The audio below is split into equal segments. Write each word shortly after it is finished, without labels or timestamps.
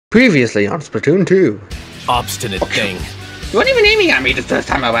Previously on Splatoon 2. Obstinate thing. You weren't even aiming at me this first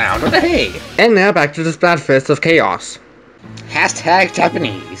time around, what the hey? And now back to the Splatfest of Chaos. Hashtag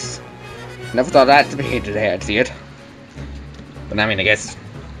Japanese. Never thought that to be today, I'd see it. But I mean, I guess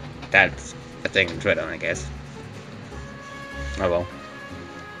that's a thing in Twitter, I guess. Oh well.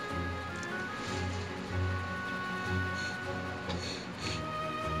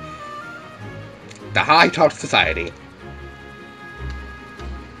 The High Top Society.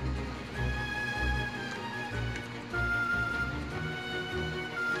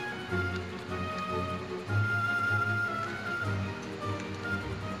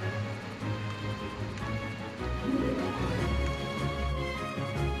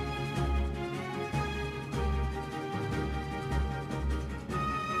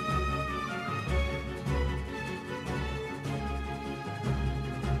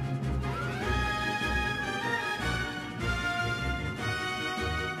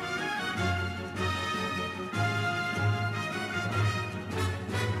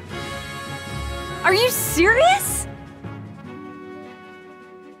 Are you serious?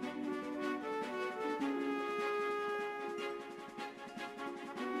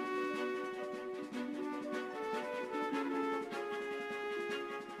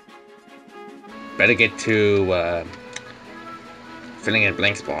 Better get to filling in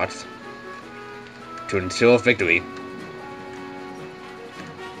blank spots to ensure victory.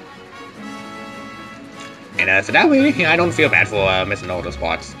 And so that way, I don't feel bad for missing all those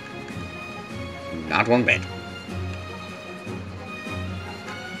spots. Not one bit.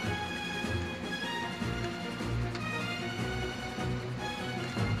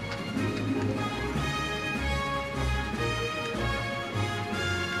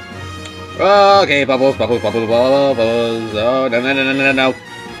 Okay, bubbles, bubbles, bubbles, bubbles. Oh, no, no, no, no, no, no.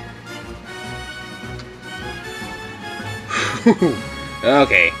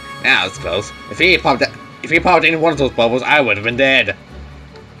 Okay, now it's close. If he popped any one of those bubbles, I would have been dead.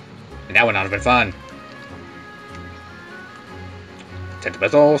 And that would not have been fun. 10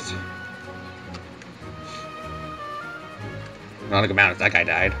 missiles. Not a good amount if that guy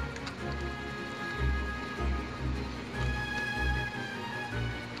died.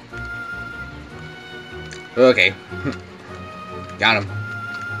 Okay. Got him.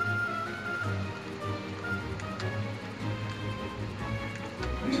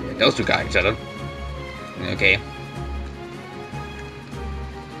 Those two got each other. Okay.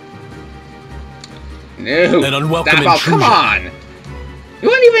 No. An unwelcome intrusion. Come on!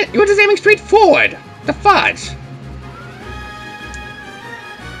 You were just aiming straight forward! The fudge!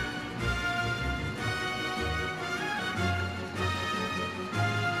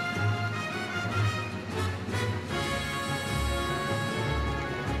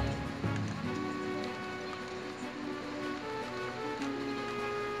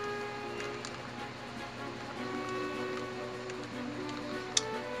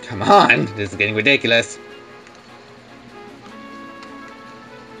 Come on, this is getting ridiculous.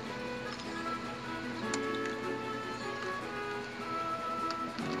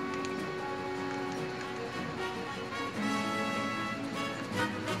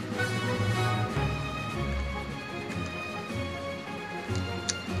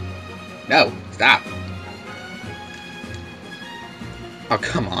 No, stop. Oh,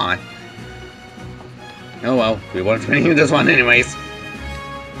 come on. Oh well, we weren't winning this one anyways.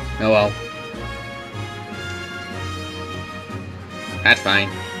 Oh well. That's fine.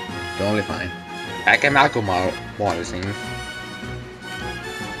 Totally fine. Back at Malcolm water scene.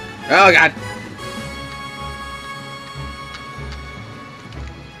 Oh god!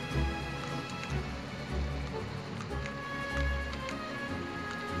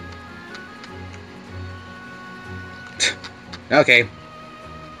 Okay.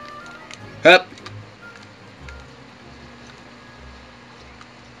 Up.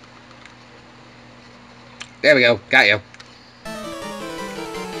 There we go. Got you.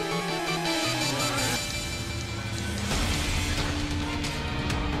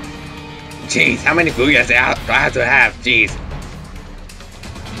 Jeez, how many booyahs do I have to have? Jeez.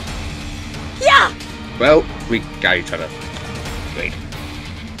 Yeah! Well, we got each other. Great.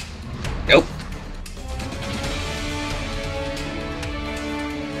 Nope.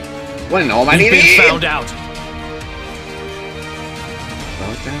 What an almighty idiot! You've been found out.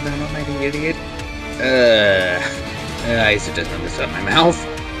 Well done, an almighty idiot. I used to just run this out of my mouth.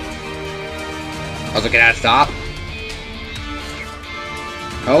 Also, can I stop?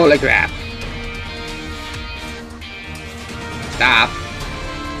 Holy crap. Stop.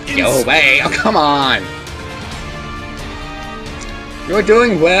 Go away. Oh, come on. You're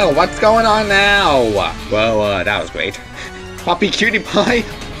doing well. What's going on now? Well, that was great. Poppy Cutie Pie?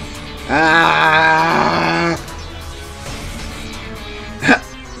 Ah!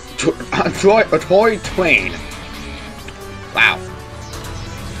 A toy train. Wow.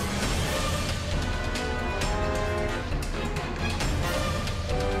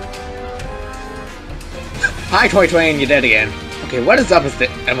 Hi, toy train, you're dead again. Okay, what is up with the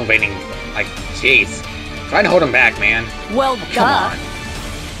elevating? Like, jeez. Trying to hold him back, man. Well, Oh, come on.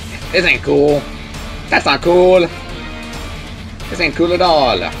 This ain't cool. That's not cool. This ain't cool at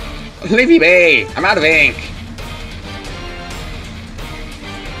all. Leave me be. I'm out of ink.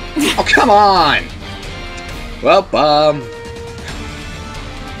 Oh, come on. Well,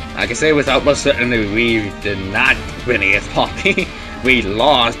 I can say without much certainty we did not win against Poppy. We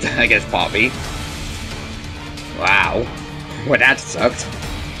lost against Poppy. Wow. Well, that sucked.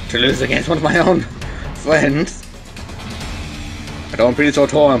 To lose against one of my own friends. Although I'm pretty sure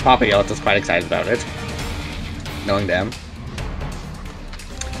Tor and Poppy are just quite excited about it. Knowing them.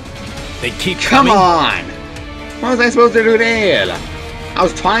 They keep Come coming. on! What was I supposed to do there? I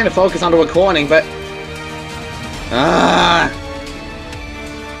was trying to focus on the recording, but...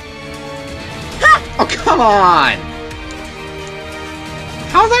 Oh, come on!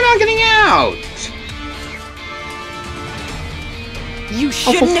 How was I not getting out? You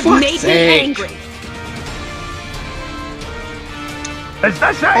shouldn't have fuck's made me sake. angry. Is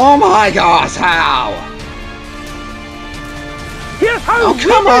this it? Oh my gosh, how? Here's how Oh,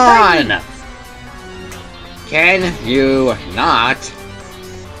 come on! Can you not?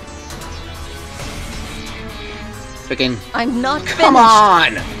 Freaking... I'm not Come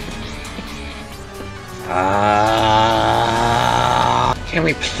finished. on! Can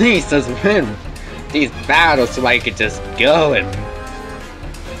we please just win these battles so I could just go and...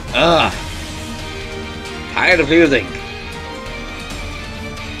 Tired of losing.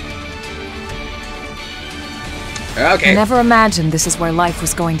 Okay. I never imagined this is where life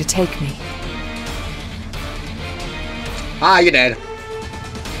was going to take me. Ah, you're dead.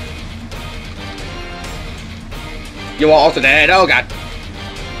 You are also dead. Oh god.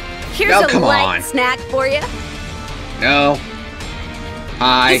 Here's No, a come light on. snack for you. No.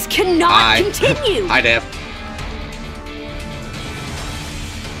 Hi. This cannot Hi. continue. Hi, Def.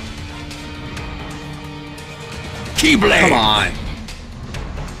 Keyblade. Come on.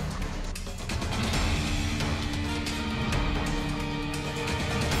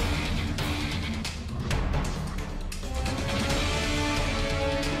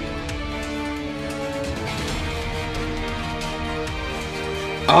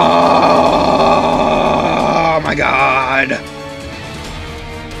 Oh my god.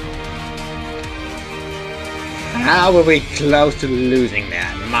 How were we close to losing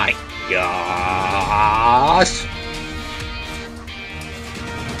that? My gosh.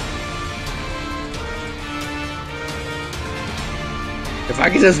 If I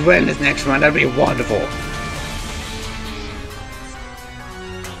could just win this next round, that'd be wonderful.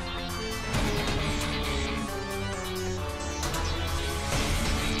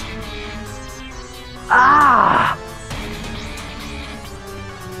 Ah!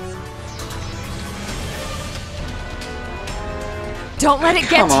 Don't let it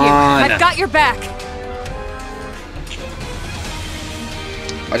get Come to you. on. I've got your back.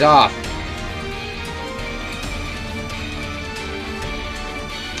 Watch off.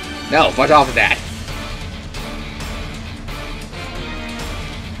 No, watch off of that.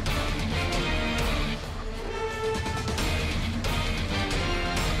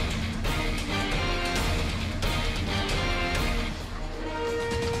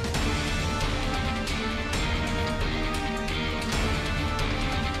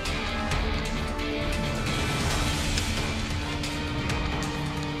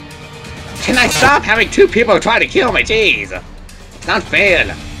 Can I stop having two people try to kill me? Jeez. It's not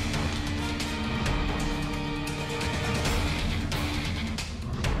fair.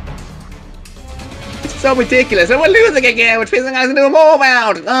 It's so ridiculous. And we're losing again, which means I'm going to do more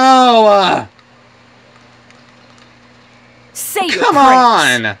about. No. Say your Come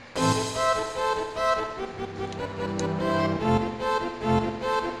prayers. on.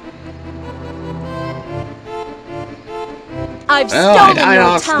 I've Oh, I stolen died your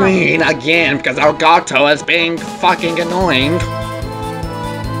off time. screen again because our Gato is being fucking annoying.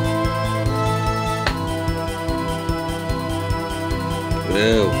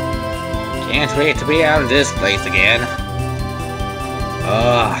 Woo. Can't wait to be out of this place again.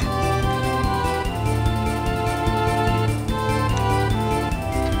 Ugh.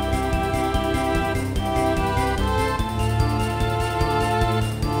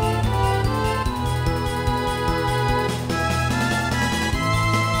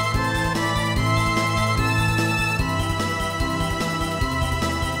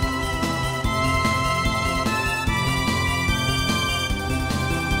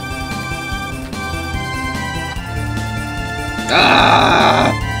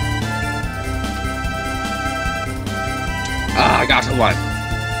 Ah! Ah, I got one.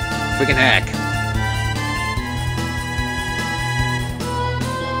 Freaking heck.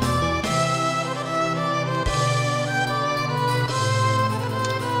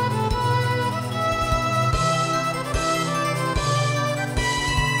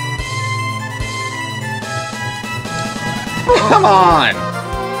 Come on!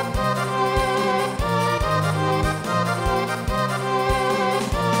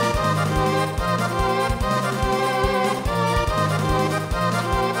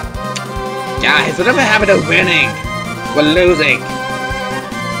 Guys, whatever happened to winning? We're losing.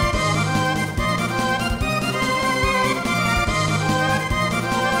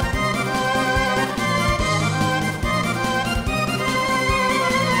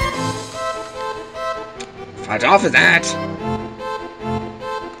 Fight off with that.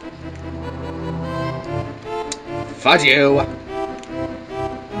 Fudge you!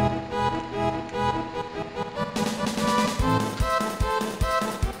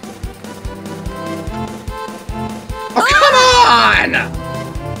 Oh, come on!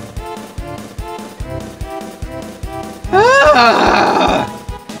 Ah!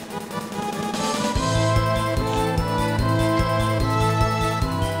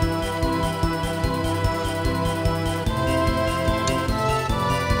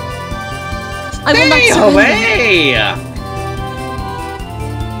 I will not Stay surrender. away!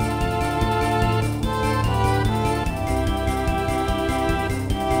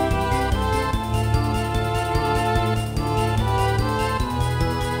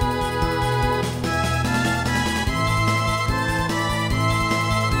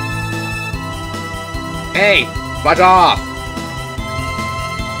 Hey, butt off!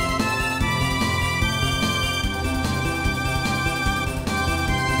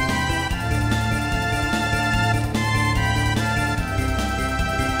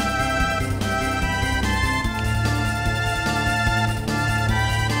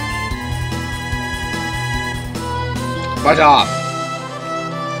 Butt off!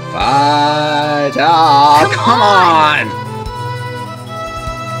 Butt off! Come on!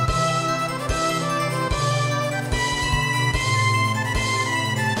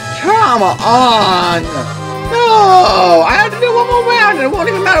 Come on! No! I have to do one more round and it won't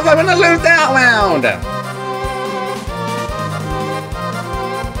even matter if I'm gonna lose that round!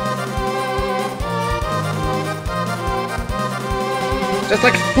 Just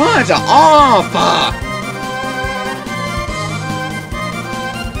like fudge off!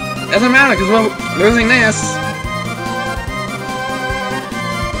 Doesn't matter because we're losing this.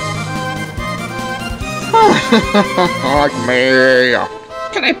 Fuck me!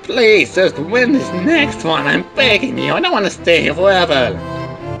 Can I please just win this next one? I'm begging you. I don't want to stay here forever.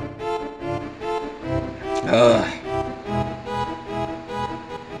 Ugh.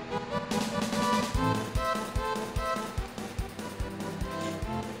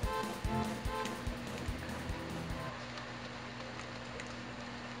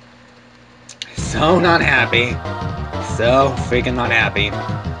 So not happy. So freaking not happy.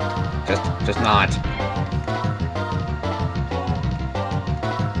 Just not.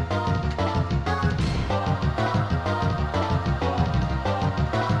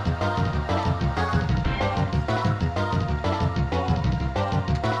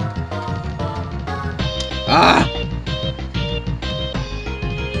 Ah!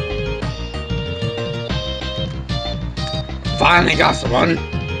 Finally got someone.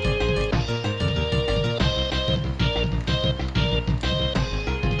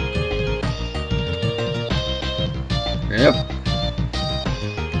 Yep.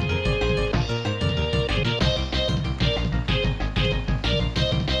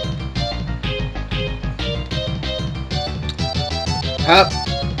 Up.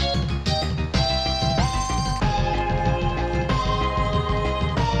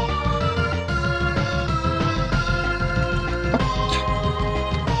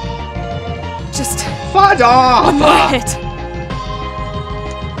 Just Fudge off! let it.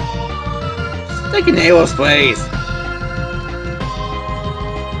 Sticky nails, please.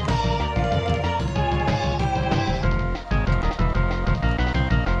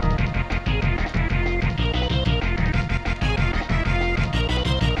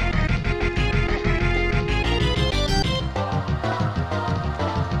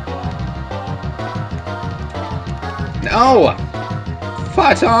 No!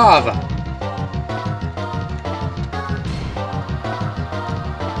 Fudge off!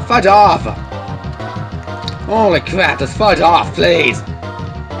 Fudge off! Holy crap, just fudge off, please!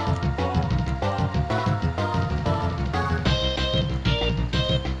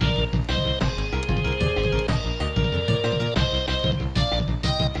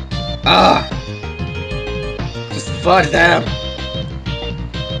 Ah! Just fudge them!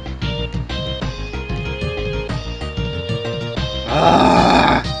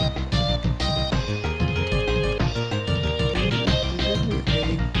 Ah!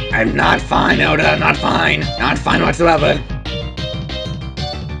 I'm not fine, Oda, not fine. Not fine whatsoever.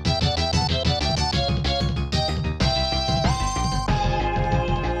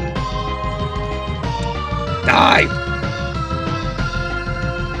 Die!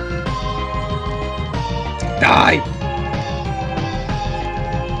 Die!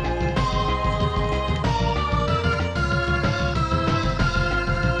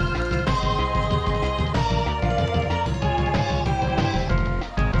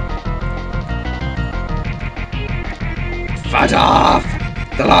 Fudge off!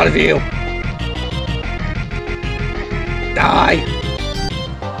 The lot of you! Die!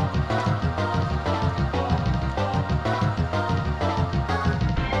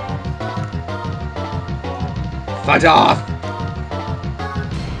 Fudge off!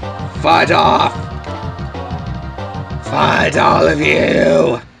 Fudge off! Fudge all of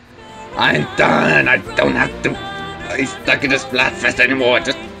you! I'm done! I don't have to be stuck in this Splatfest anymore.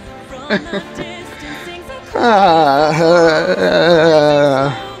 Just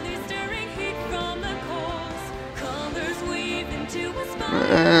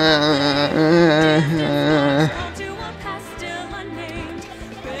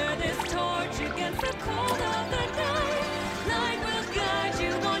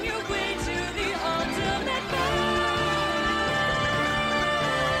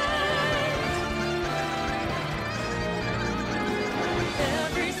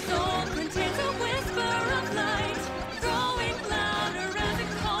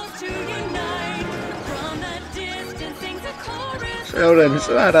Sheldon,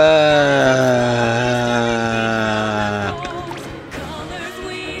 shut up.